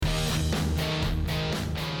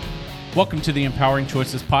Welcome to the Empowering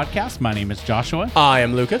Choices podcast. My name is Joshua. I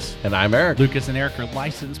am Lucas. And I'm Eric. Lucas and Eric are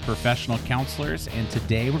licensed professional counselors, and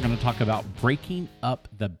today we're going to talk about breaking up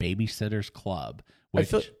the Babysitters Club. I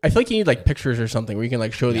feel like you need like pictures or something where you can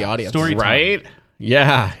like show the audience. Story time. Right?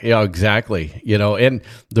 Yeah, exactly. And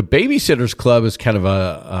the Babysitters Club is kind of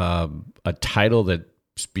a title that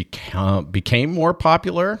became more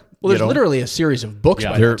popular. Well, there's literally a series of books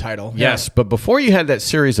by that title. Yes, but before you had that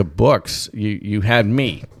series of books, you had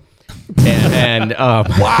me. And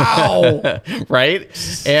wow,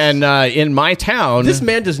 right? And in my town, this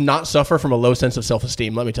man does not suffer from a low sense of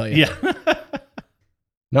self-esteem. Let me tell you. Yeah.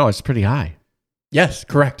 No, it's pretty high. Yes,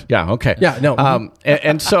 correct. Yeah. Okay. Yeah. No.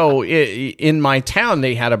 And so in my town,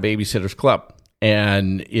 they had a Babysitters Club,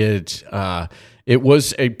 and it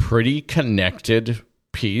was a pretty connected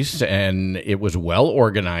piece, and it was well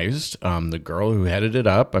organized. The girl who headed it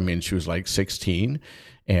up, I mean, she was like 16.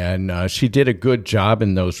 And she did a good job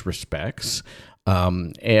in those respects.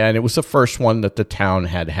 And it was the first one that the town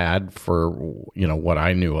had for, what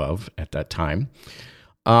I knew of at that time.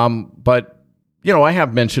 But, I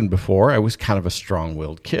have mentioned before, I was kind of a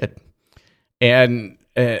strong-willed kid. And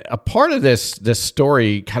a part of this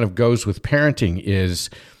story kind of goes with parenting is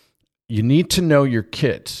you need to know your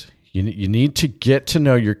kids. You need to get to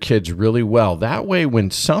know your kids really well. That way, when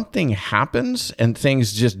something happens and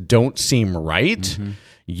things just don't seem right,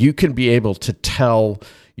 you can be able to tell,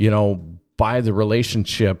 by the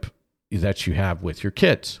relationship that you have with your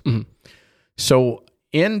kids. Mm-hmm. So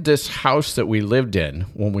in this house that we lived in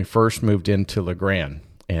when we first moved into LeGrand,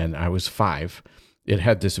 and I was 5, it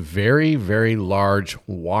had this very, very large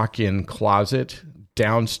walk-in closet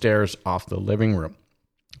downstairs off the living room.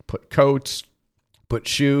 Put coats, put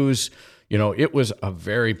shoes. It was a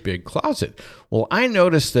very big closet. Well, I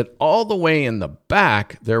noticed that all the way in the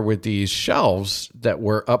back, there were these shelves that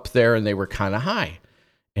were up there and they were kind of high.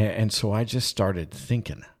 And so I just started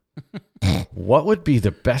thinking, what would be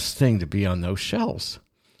the best thing to be on those shelves?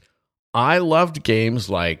 I loved games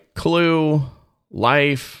like Clue,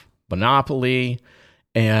 Life, Monopoly,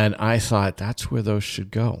 and I thought that's where those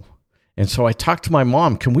should go. And so I talked to my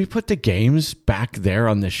mom, can we put the games back there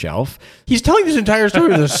on the shelf? He's telling this entire story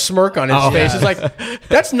with a smirk on his face. It's like,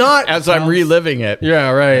 that's not... As I'm reliving it.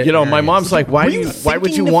 Yeah, right. My mom's like, why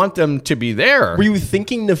would you want them to be there? Were you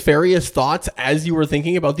thinking nefarious thoughts as you were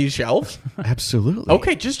thinking about these shelves? Absolutely.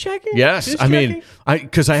 Okay, just checking. Yes. Just checking.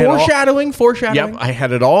 Because I had Foreshadowing. Yep, I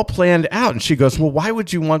had it all planned out. And she goes, well, why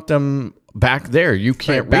would you want them back there? You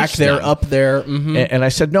can't reach back there, them. up there. Mm-hmm. And I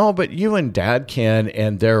said, no, but you and Dad can,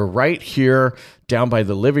 and they're right here down by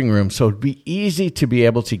the living room, so it'd be easy to be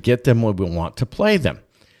able to get them when we want to play them.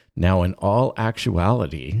 Now, in all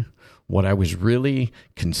actuality, what I was really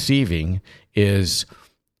conceiving is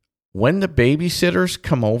when the babysitters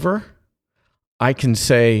come over, I can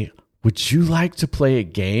say, would you like to play a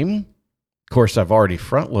game? Of course, I've already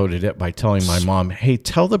front-loaded it by telling my mom, hey,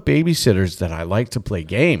 tell the babysitters that I like to play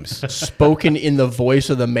games. Spoken in the voice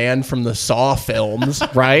of the man from the Saw films.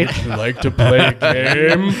 Right? Would you like to play a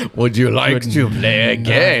game? Would you like to play a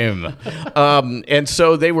game? And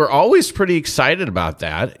so they were always pretty excited about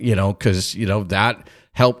that, because, that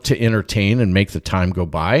helped to entertain and make the time go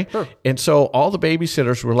by. Sure. And so all the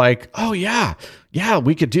babysitters were like, oh, yeah,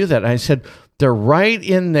 we could do that. And I said, they're right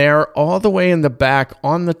in there, all the way in the back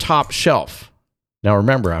on the top shelf. Now,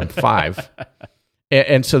 remember, I'm 5.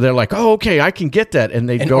 and so they're like, oh, okay, I can get that. And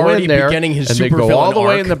they'd go in there, and they'd go all the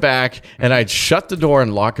way in the back, and I'd shut the door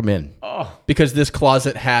and lock them in. Oh, because this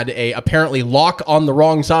closet had a apparently lock on the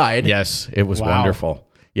wrong side. Yes, it was wonderful.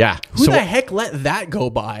 Yeah. Who the heck let that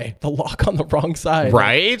go by? The lock on the wrong side.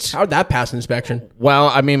 Right? How'd that pass inspection? Well,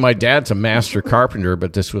 I mean, my dad's a master carpenter,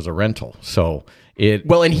 but this was a rental, so...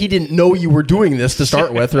 and he didn't know you were doing this to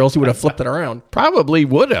start with, or else he would have flipped it around. Probably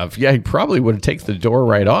would have. Yeah, he probably would have taken the door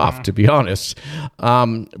right off, to be honest.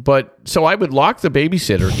 But so I would lock the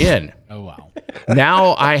babysitter in. Oh, wow.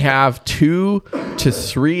 Now I have 2 to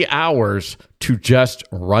 3 hours to just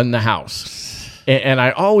run the house. And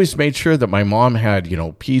I always made sure that my mom had,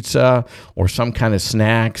 pizza or some kind of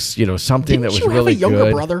snacks, something that was really good. Didn't you have a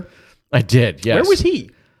younger brother? I did, yes. Where was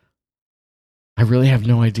he? I really have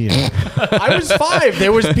no idea. I was 5.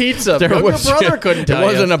 There was pizza. Your brother couldn't tell you.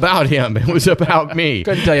 It wasn't about him. It was about me.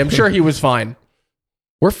 Couldn't tell you. I'm sure he was fine.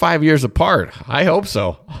 We're 5 years apart. I hope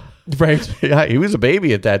so. Right. Yeah, he was a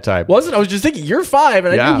baby at that time. Wasn't? I was just thinking, you're 5,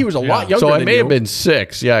 and I knew he was a lot younger than you. So I may have been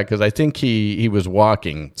 6, because I think he was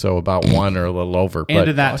walking, so about 1 or a little over. And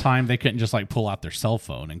at that time, they couldn't just pull out their cell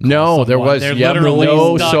phone and call no, there someone.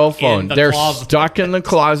 was no cell phone. They're stuck in the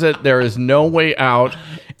closet. There is no way out.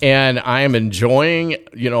 And I am enjoying,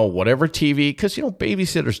 whatever TV, because,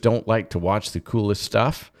 babysitters don't like to watch the coolest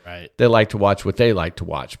stuff. Right. They like to watch what they like to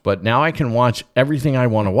watch. But now I can watch everything I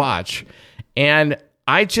want to watch. And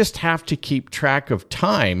I just have to keep track of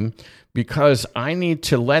time because I need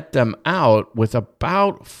to let them out with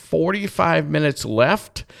about 45 minutes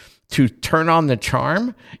left to turn on the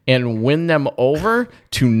charm and win them over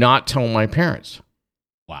to not tell my parents.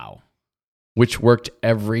 Wow. Which worked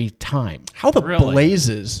every time. How the Really?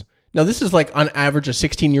 blazes? Now, this is like on average a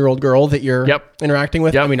 16-year-old girl that you're interacting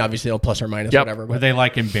with. Yep. I mean, obviously, plus or minus, whatever. Were But they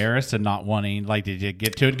like embarrassed and not wanting? Like, did you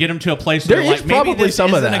get them to a place There where they're is like, maybe probably this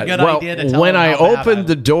some of isn't that. a good Well, idea to tell when them I how bad opened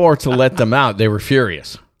the door to let them out, they were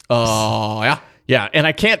furious. oh, yeah. Yeah, and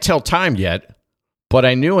I can't tell time yet, but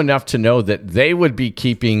I knew enough to know that they would be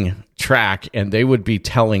keeping track and they would be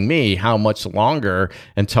telling me how much longer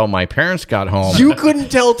until my parents got home. You couldn't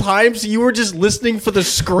tell time, so you were just listening for the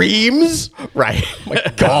screams? Right. My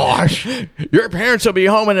gosh. Your parents will be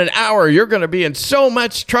home in an hour. You're going to be in so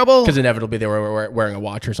much trouble. Because inevitably they were wearing a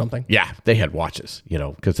watch or something. Yeah, they had watches,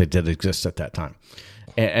 because they did exist at that time.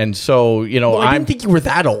 And so, Well, I didn't think you were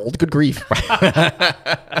that old. Good grief.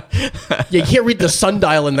 You can't read the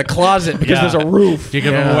sundial in the closet because there's a roof. Do you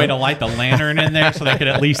give them a way to light the lantern in there so they could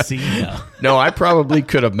at least see you? No, I probably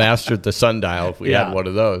could have mastered the sundial if we had one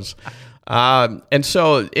of those. And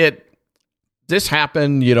so this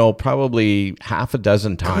happened, probably half a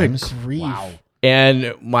dozen times. Good grief. Wow.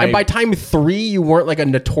 And by time 3, you weren't like a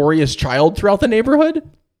notorious child throughout the neighborhood?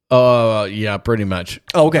 yeah, pretty much.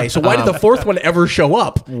 Okay, so why did the 4th one ever show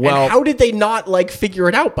up? Well- and how did they not figure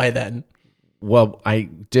it out by then? Well, I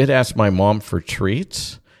did ask my mom for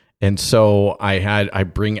treats. And so I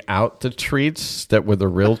bring out the treats that were the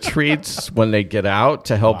real treats when they get out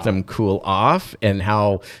to help them cool off, and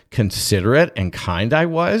how considerate and kind I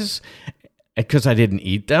was, because I didn't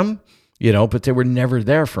eat them, but they were never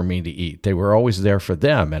there for me to eat. They were always there for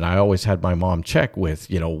them. And I always had my mom check with,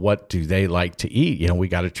 what do they like to eat? We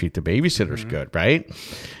got to treat the babysitters good, right?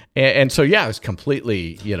 And so, yeah, it was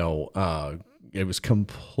completely, it was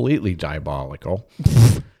completely diabolical.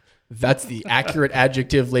 That's the accurate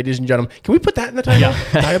adjective, ladies and gentlemen. Can we put that in the title?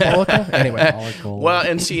 Diabolical? Anyway. Well,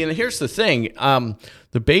 and here's the thing.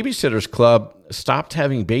 The Babysitters Club stopped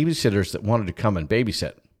having babysitters that wanted to come and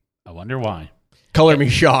babysit. I wonder why. Color me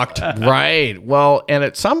shocked. Right. Well, and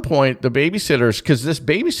at some point, the babysitters, because this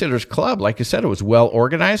Babysitters Club, like I said, it was well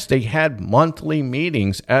organized. They had monthly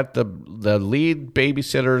meetings at the lead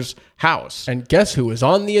babysitter's house. And guess who was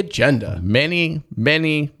on the agenda? Many,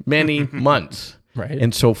 many, many months. Right.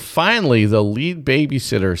 And so finally, the lead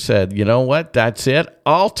babysitter said, you know what? That's it.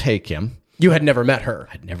 I'll take him. You had never met her.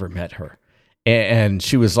 I'd never met her. And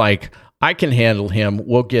she was like, I can handle him.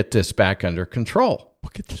 We'll get this back under control.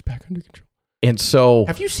 We'll get this back under control. And so...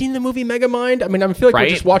 Have you seen the movie Megamind? I mean, I feel like we're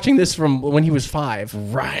just watching this from when he was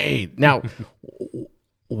 5. Right. Now,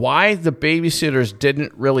 why the babysitters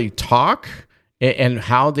didn't really talk and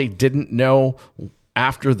how they didn't know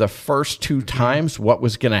after the first 2 times what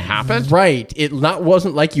was going to happen. Right. It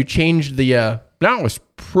wasn't like you changed the... No, it was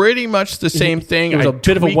pretty much the same thing. It was a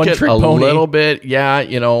bit of a one-trick pony. pony. A little bit, yeah.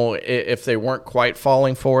 If they weren't quite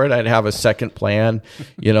falling for it, I'd have a second plan,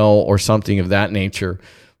 or something of that nature.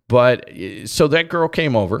 But so that girl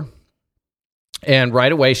came over, and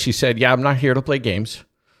right away she said, yeah, I'm not here to play games.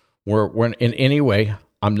 We're in any way.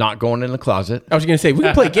 I'm not going in the closet. I was going to say, we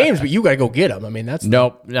can play games, but you got to go get them. I mean, that's...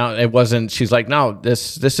 Nope. No, it wasn't. She's like, no,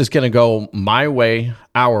 this is going to go my way,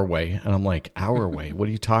 our way. And I'm like, our way? What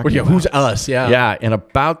are you talking about? Who's us? Yeah. Yeah. And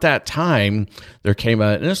about that time, there came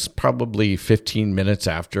and this is probably 15 minutes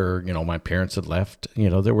after, my parents had left,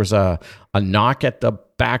 there was a knock at the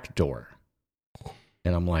back door.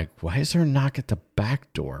 And I'm like, why is there a knock at the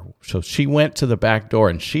back door? So she went to the back door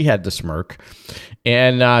and she had the smirk.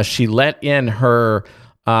 And she let in her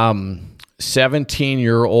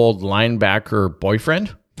 17-year-old linebacker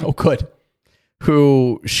boyfriend. Oh, good.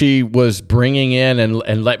 Who she was bringing in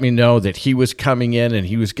and let me know that he was coming in and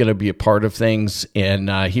he was going to be a part of things. And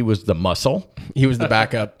he was the muscle. He was the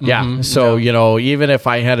backup. Yeah. Mm-hmm. So, even if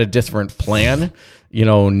I had a different plan,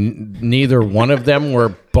 neither one of them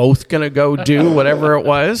were both going to go do whatever it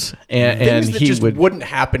was. And that he just wouldn't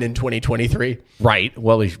happen in 2023. Right.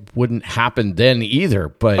 Well, it wouldn't happen then either.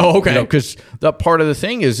 But, okay. Because the part of the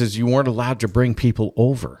thing is you weren't allowed to bring people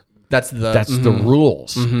over. That's the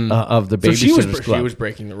rules of the Babysitters Club. She was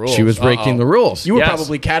breaking the rules. She was breaking the rules. You were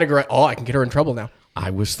probably categorized. Oh, I can get her in trouble now. I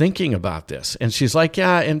was thinking about this. And she's like,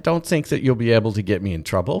 yeah, and don't think that you'll be able to get me in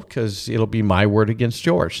trouble because it'll be my word against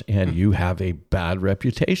yours. And you have a bad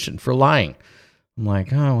reputation for lying. I'm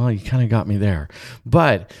like, oh, well, you kind of got me there.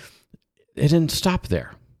 But it didn't stop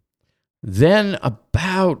there. Then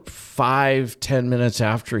about 5-10 minutes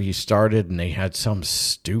after he started, and they had some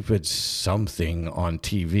stupid something on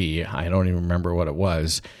TV. I don't even remember what it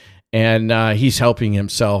was. And he's helping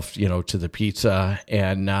himself, to the pizza,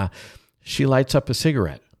 and she lights up a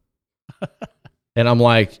cigarette. And I'm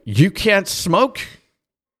like, you can't smoke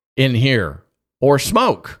in here or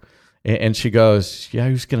smoke. And she goes, yeah,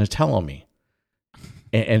 who's going to tell on me?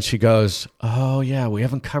 And she goes, oh, yeah, we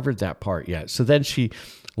haven't covered that part yet. So then she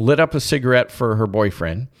lit up a cigarette for her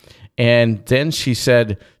boyfriend. And then she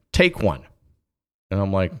said, take one. And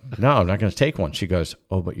I'm like, no, I'm not going to take one. She goes,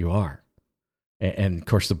 oh, but you are. And of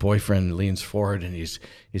course, the boyfriend leans forward and he's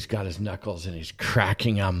got his knuckles and he's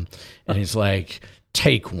cracking them. And he's like,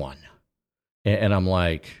 take one. And I'm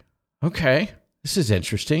like, okay, this is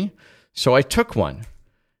interesting. So I took one.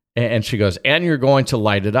 And she goes, and you're going to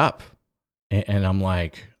light it up. And I'm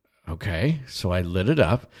like, okay. So I lit it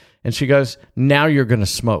up. And she goes, now you're going to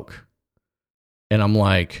smoke. And I'm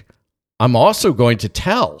like, I'm also going to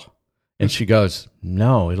tell. And she goes,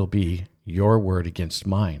 no, it'll be your word against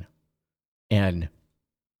mine. And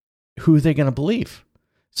who are they going to believe?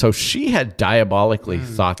 So she had diabolically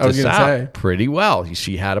thought this out pretty well.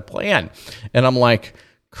 She had a plan. And I'm like,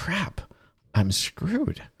 crap, I'm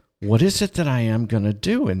screwed. What is it that I am going to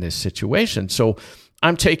do in this situation? So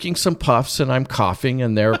I'm taking some puffs and I'm coughing,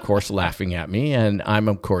 and they're, of course, laughing at me. And I'm,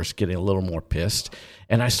 of course, getting a little more pissed.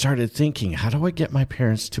 And I started thinking, how do I get my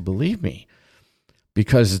parents to believe me?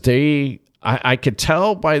 Because I could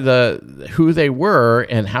tell by who they were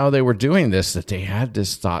and how they were doing this that they had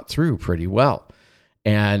this thought through pretty well.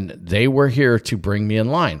 And they were here to bring me in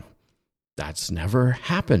line. That's never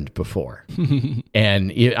happened before.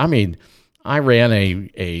 And I mean, I ran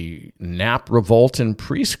a nap revolt in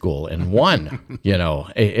preschool and won.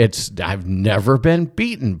 I've never been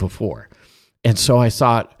beaten before. And so I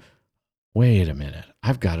thought, wait a minute,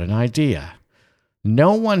 I've got an idea.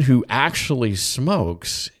 No one who actually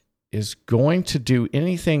smokes is going to do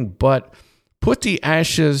anything but put the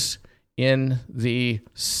ashes in the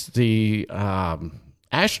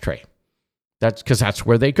ashtray. That's because that's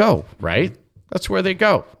where they go, right? That's where they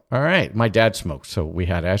go. All right. My dad smoked, so we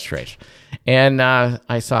had ashtrays. And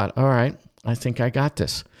I thought, all right, I think I got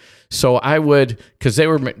this. So I would, because they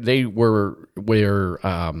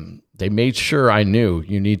made sure I knew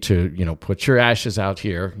you need to, put your ashes out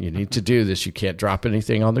here. You need to do this. You can't drop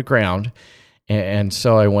anything on the ground. And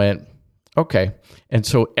so I went, okay. And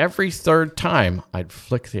so every third time, I'd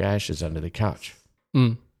flick the ashes under the couch.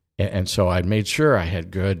 And so I made sure I had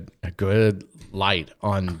a good light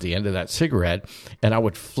on the end of that cigarette, and I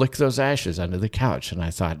would flick those ashes under the couch. And I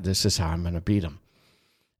thought, this is how I'm going to beat them.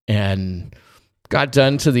 And got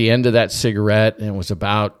done to the end of that cigarette, and it was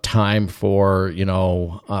about time for,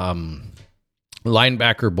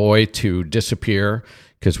 linebacker boy to disappear,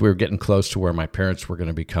 because we were getting close to where my parents were going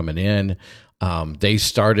to be coming in. They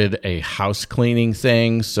started a house cleaning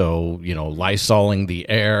thing, so Lysoling the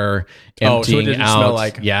air, emptying so it didn't out. Smell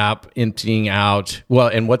like. Yep, emptying out. Well,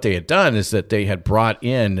 and what they had done is that they had brought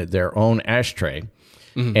in their own ashtray,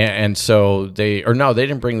 and so they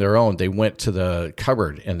didn't bring their own. They went to the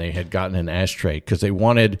cupboard and they had gotten an ashtray because they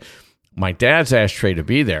wanted my dad's ashtray to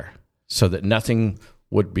be there so that nothing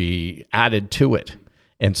would be added to it.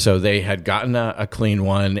 And so they had gotten a clean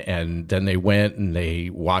one, and then they went and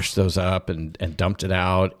they washed those up and dumped it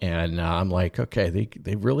out. And I'm like, okay,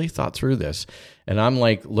 they really thought through this. And I'm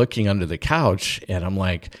like looking under the couch, and I'm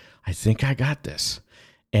like, I think I got this.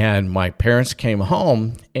 And my parents came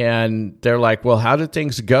home, and they're like, well, how did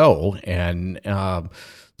things go? And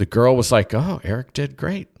the girl was like, oh, Erik did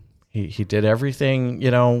great. He did everything,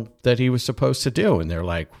 that he was supposed to do. And they're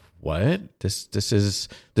like, what? This is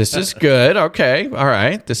good. Okay. All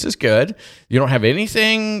right. This is good. You don't have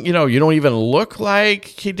anything, you don't even look like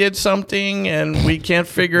he did something, and we can't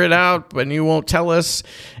figure it out, but you won't tell us.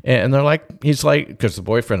 And they're like, he's like, because the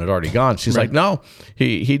boyfriend had already gone. She's like, no,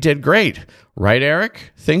 he did great. Right,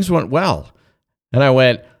 Erik? Things went well. And I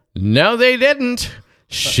went, no, they didn't.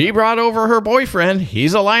 She brought over her boyfriend.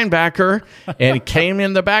 He's a linebacker, and he came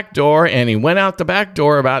in the back door, and he went out the back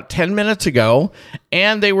door about 10 minutes ago,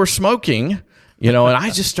 and they were smoking, and I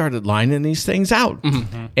just started lining these things out.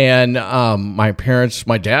 And my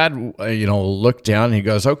dad, looked down, and he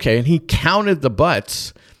goes, okay, and he counted the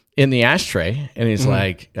butts in the ashtray, and he's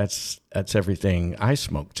like, that's everything I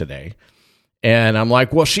smoked today. And I'm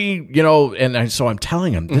like, well, so I'm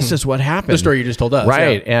telling him, this is what happened. The story you just told us.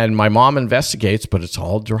 Right. Yeah. And my mom investigates, but it's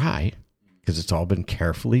all dry. because it's all been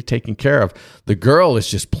carefully taken care of. The girl is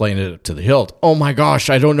just playing it up to the hilt. Oh my gosh,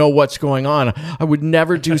 I don't know what's going on. I would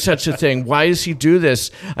never do such a thing. Why does he do this?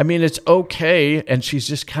 I mean, it's okay. And she's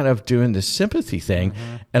just kind of doing this sympathy thing.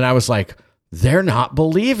 And I was like, they're not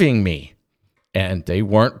believing me. And they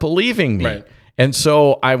weren't believing me. Right. And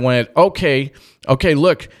so I went, okay,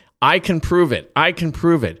 look, I can prove it.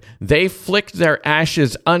 They flicked their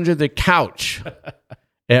ashes under the couch.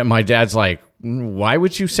 And my dad's like, why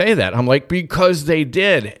would you say that? I'm like, because they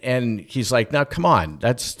did. And he's like, now come on,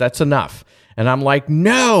 that's enough. And I'm like,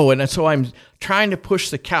 no. And so I'm trying to push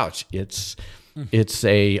the couch. It's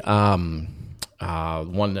a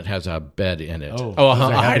one that has a bed in it. A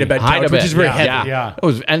hide-a-bed couch, which is very heavy. Yeah.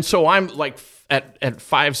 And so I'm like at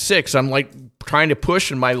 5'6", I'm like trying to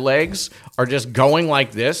push, and my legs are just going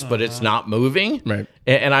like this, but it's not moving. Right.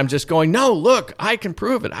 And I'm just going, no, look, I can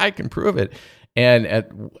prove it. And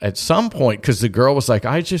at some point, because the girl was like,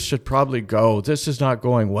 I just should probably go. This is not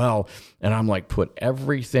going well. And I'm like, put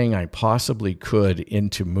everything I possibly could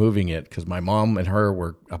into moving it, because my mom and her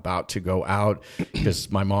were about to go out because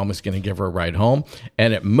my mom was going to give her a ride home.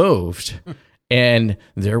 And it moved. And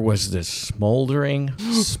there was this smoldering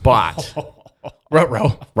spot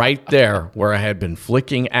right there where I had been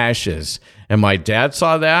flicking ashes. And my dad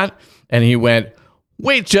saw that, and he went,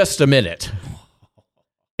 wait just a minute.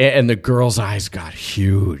 And the girl's eyes got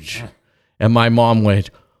huge. And my mom went,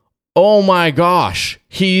 oh my gosh,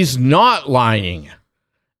 he's not lying.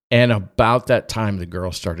 And about that time, the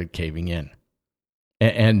girl started caving in.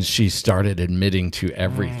 And she started admitting to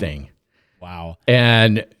everything. Wow.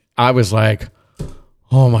 And I was like,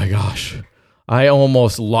 oh my gosh, I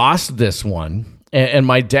almost lost this one. And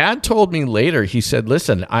my dad told me later, he said,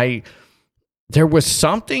 listen, there was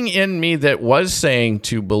something in me that was saying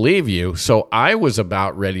to believe you, so I was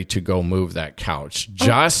about ready to go move that couch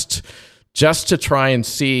just to try and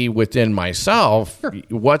see within myself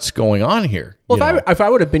what's going on here. Well, if I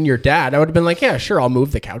would have been your dad, I would have been like, yeah, sure, I'll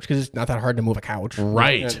move the couch, because it's not that hard to move a couch.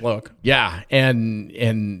 Right. And look. Yeah, and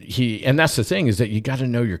that's the thing, is that you got to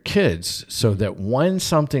know your kids, so that when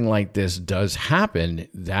something like this does happen,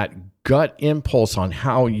 that gut impulse on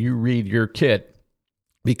how you read your kid.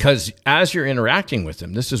 Because as you're interacting with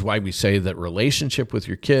them, this is why we say that relationship with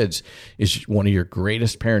your kids is one of your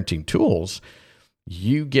greatest parenting tools.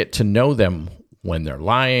 You get to know them when they're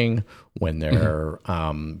lying, when they're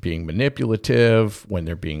being manipulative, when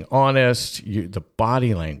they're being honest, the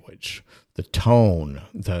body language, the tone,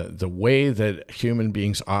 the way that human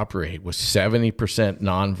beings operate with 70%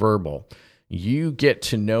 nonverbal. You get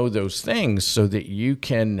to know those things so that you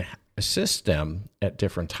can assist them at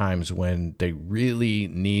different times when they really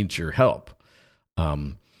need your help.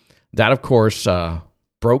 That, of course,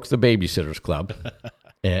 broke the Babysitters Club,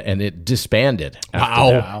 and it disbanded.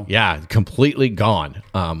 Wow. Yeah, completely gone,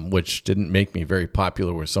 which didn't make me very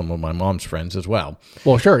popular with some of my mom's friends as well.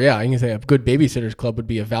 Well, sure, yeah. I can say a good Babysitters Club would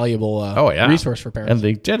be a valuable resource for parents. And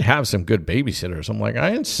they did have some good babysitters. I'm like,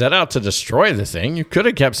 I didn't set out to destroy the thing. You could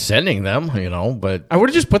have kept sending them, but... I would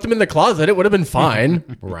have just put them in the closet. It would have been fine.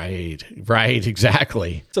 Right,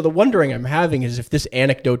 exactly. So the wondering I'm having is if this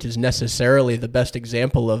anecdote is necessarily the best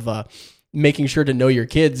example of... making sure to know your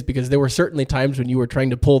kids, because there were certainly times when you were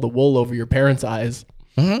trying to pull the wool over your parents' eyes.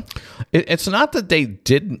 Mm-hmm. It's not that they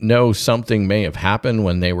didn't know something may have happened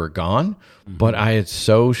when they were gone, but I had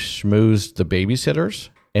so schmoozed the babysitters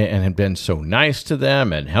and had been so nice to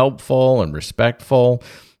them and helpful and respectful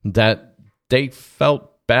that they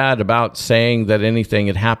felt bad about saying that anything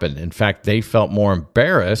had happened. In fact, they felt more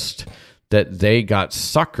embarrassed that they got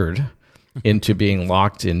suckered into being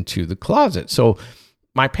locked into the closet. So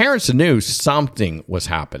my parents knew something was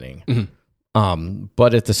happening.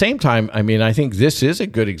 But at the same time, I think this is a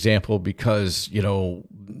good example because,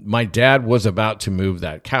 my dad was about to move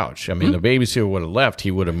that couch. The babysitter would have left,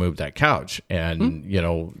 he would have moved that couch, and,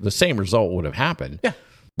 the same result would have happened. Yeah.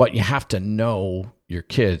 But you have to know your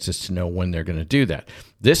kids is to know when they're going to do that.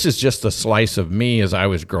 This is just a slice of me as I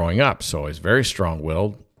was growing up. So I was very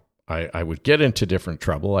strong-willed. I would get into different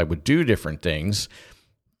trouble. I would do different things.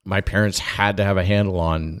 My parents had to have a handle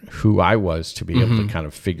on who I was to be able to kind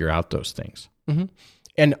of figure out those things. Mm-hmm.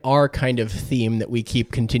 And our kind of theme that we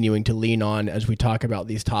keep continuing to lean on as we talk about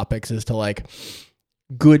these topics is to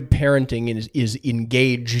good parenting is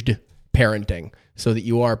engaged parenting, so that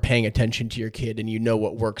you are paying attention to your kid and you know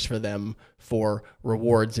what works for them for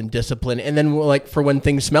rewards and discipline. And then for when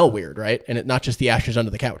things smell weird, right? And not just the ashes under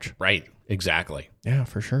the couch. Right. Exactly. Yeah,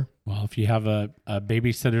 for sure. Well, if you have a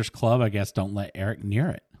Babysitters Club, I guess don't let Erik near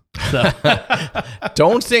it. So.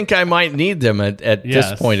 Don't think I might need them at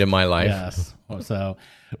this point in my life. Yes. So,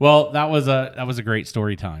 well, that was a great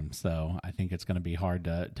story time. So I think it's going to be hard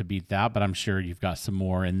to beat that, but I'm sure you've got some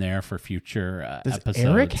more in there for future Does episodes.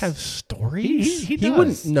 Eric have stories? He does.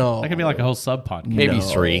 Wouldn't. No, That could be like a whole sub podcast. Maybe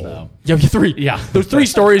three. Yeah, 3. Yeah. Those 3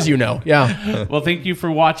 stories, Yeah. Well, thank you for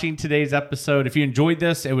watching today's episode. If you enjoyed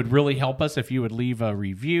this, it would really help us if you would leave a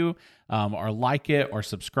review or like it or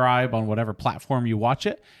subscribe on whatever platform you watch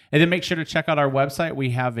it. And then make sure to check out our website. We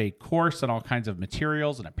have a course and all kinds of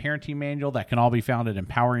materials and a parenting manual that can all be found at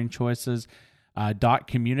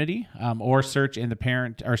empoweringchoices.community or search in the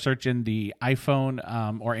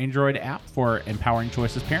iPhone or Android app for Empowering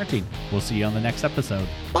Choices Parenting. We'll see you on the next episode.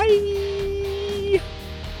 Bye.